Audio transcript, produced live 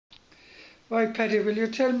Right, Paddy, will you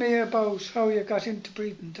tell me about how you got into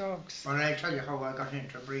breeding dogs? Well, I'll tell you how I got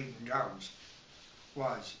into breeding dogs.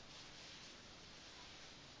 Was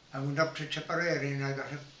I went up to Tipperary and I got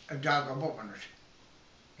a dog above on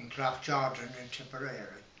it in Cloughjordan in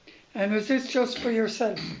Tipperary. And was this just for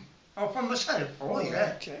yourself? Oh, for myself, yeah.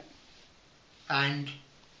 Right, yeah. And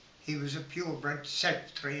he was a purebred,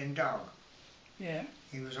 self-trained dog. Yeah.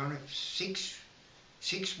 He was only six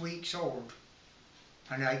weeks old,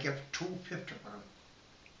 and I gave £2.50 for him.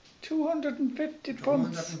 250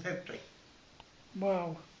 pumps? 250.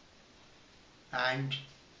 Wow. And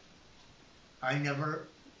I never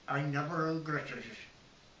regretted it.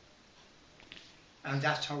 And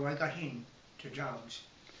that's how I got into dogs.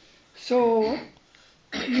 So,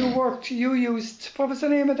 you used, what was the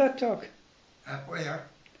name of that dog? Where?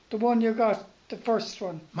 The one you got, the first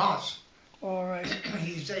one? Moss. All right.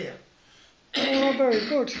 He's there. Oh, very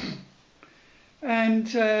good. And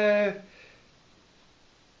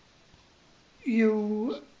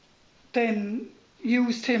you then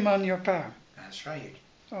used him on your farm? That's right.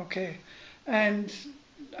 Okay. And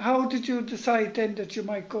how did you decide then that you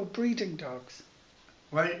might go breeding dogs?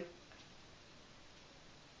 Well,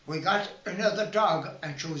 we got another dog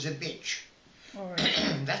and she was a bitch. All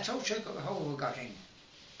right. That's how we got into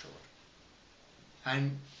it.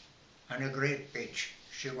 And a great bitch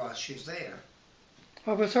she's there.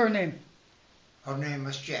 What was her name? Her name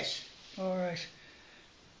was Jess. All right.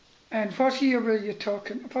 And what year were you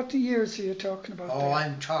talking? What years are you talking about? Oh, there?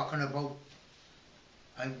 I'm talking about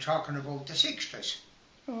the 60s.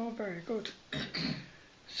 Oh, very good.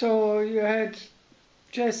 So you had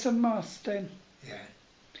Jess and Moss then? Yeah.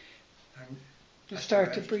 And you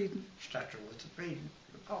started breeding? Started with the breeding,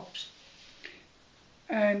 the pups.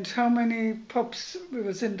 And how many pups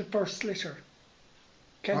was in the first litter?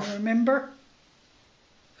 Can you remember?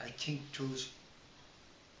 I think it was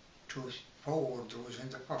 4 those in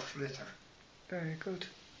the first litter. Very good.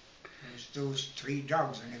 Those 3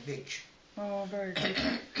 dogs and a bitch. Oh, very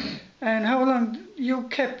good. And how long, you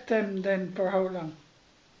kept them then for how long?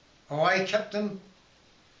 Oh, I kept them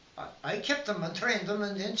and trained them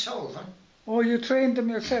and then sold them. Oh, you trained them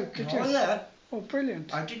yourself, did you? Oh, yeah. Oh,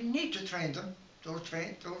 brilliant. I didn't need to train them. They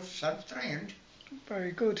were self-trained.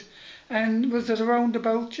 Very good. And was it around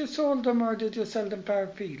about you sold them or did you sell them per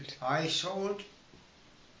field? I sold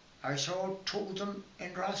 2 of them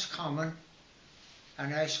in Roscommon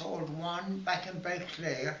and I sold 1 back in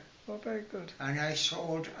Belclare. Oh, very good. And I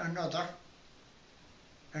sold another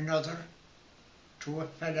to a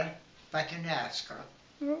fella back in Asker.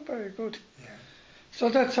 Oh, very good. Yeah. So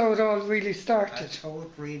that's how it all really started? That's how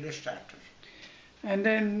it really started. And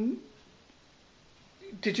then,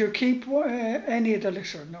 did you keep any of the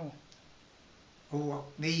litter? No. Who,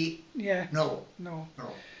 me? Yeah. No. No.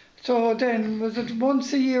 No. So then, was it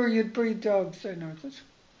once a year you'd breed dogs then, or was it?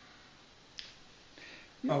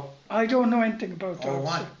 Oh. I don't know anything about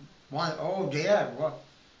dogs. Oh dear, what?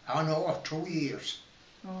 I know, 2 years.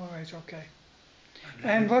 All right, okay.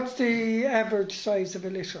 And what's the average size of a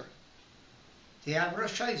litter? The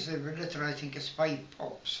average size of a litter, I think, is 5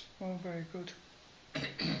 pups. Oh, very good.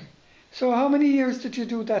 So how many years did you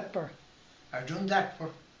do that for? I've done that for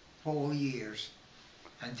 4 years.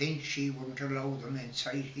 And then she wouldn't allow them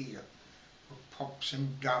inside here. For pups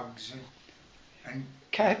and dogs and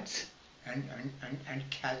cats. And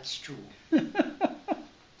cats too.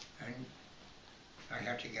 And I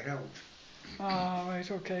had to get out. Ah,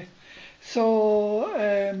 right, okay. So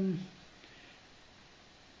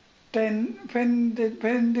then when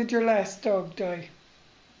did your last dog die?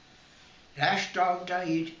 Last dog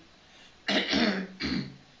died,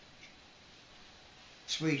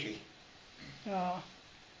 Sweetie. Ah.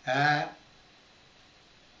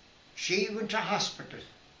 She went to hospital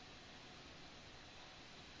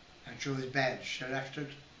and she was bad. She lasted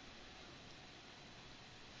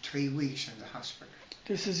 3 weeks in the hospital.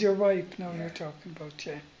 This is your wife now, yeah. You're talking about,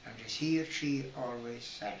 yeah. And it's here she always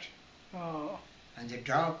sat. Oh. And the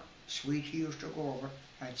dog, Sweetie, used to go over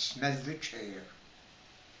and smell the chair.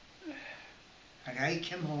 And I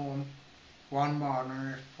came home one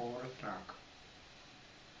morning at 4 o'clock.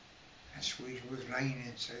 And Sweetie was lying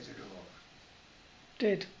inside the door.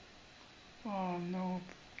 Dead? Oh no.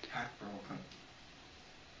 Heartbroken.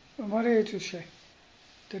 And what age was she,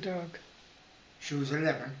 the dog? She was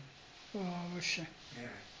 11. Oh, was she? Yeah.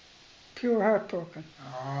 Pure heartbroken?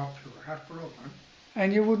 Oh, pure heartbroken.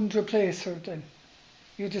 And you wouldn't replace her then?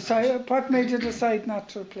 You decided, what made you decide not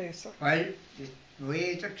to replace her? Well, the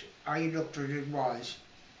way that I looked at it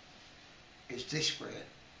is this way.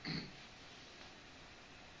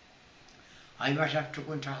 I might have to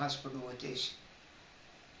go into hospital with this,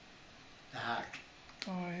 the heart.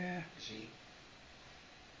 Oh, yeah. See,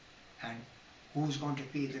 And who's going to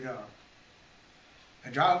feed the dog?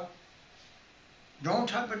 A dog, don't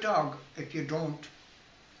have a dog if you don't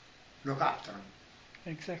look after him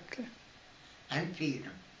Exactly. and feed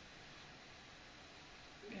him.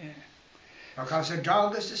 Yeah. Because a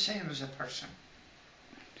dog is the same as a person.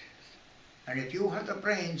 And if you had the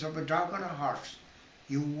brains of a dog and a horse,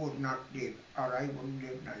 you would not live, or I wouldn't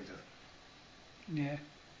live neither. Yeah.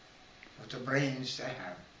 But the brains they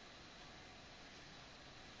have.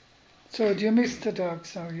 So do you miss the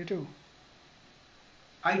dogs now? You do?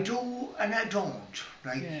 I do and I don't.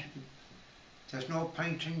 Like, Yeah. there's no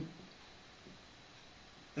point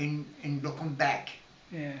in looking back.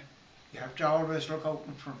 Yeah. You have to always look out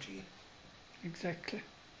in front of you. Exactly.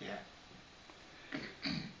 Yeah.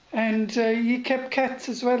 And you kept cats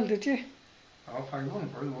as well, did you? Oh, I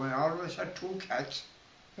wonder. We always had 2 cats.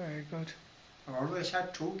 Very good. I always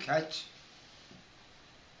had 2 cats.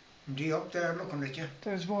 And they up there looking at you.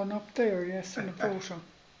 There's one up there, yes, in a photo.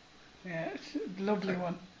 Yeah, it's a lovely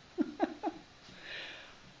one.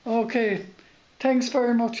 Okay, thanks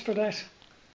very much for that.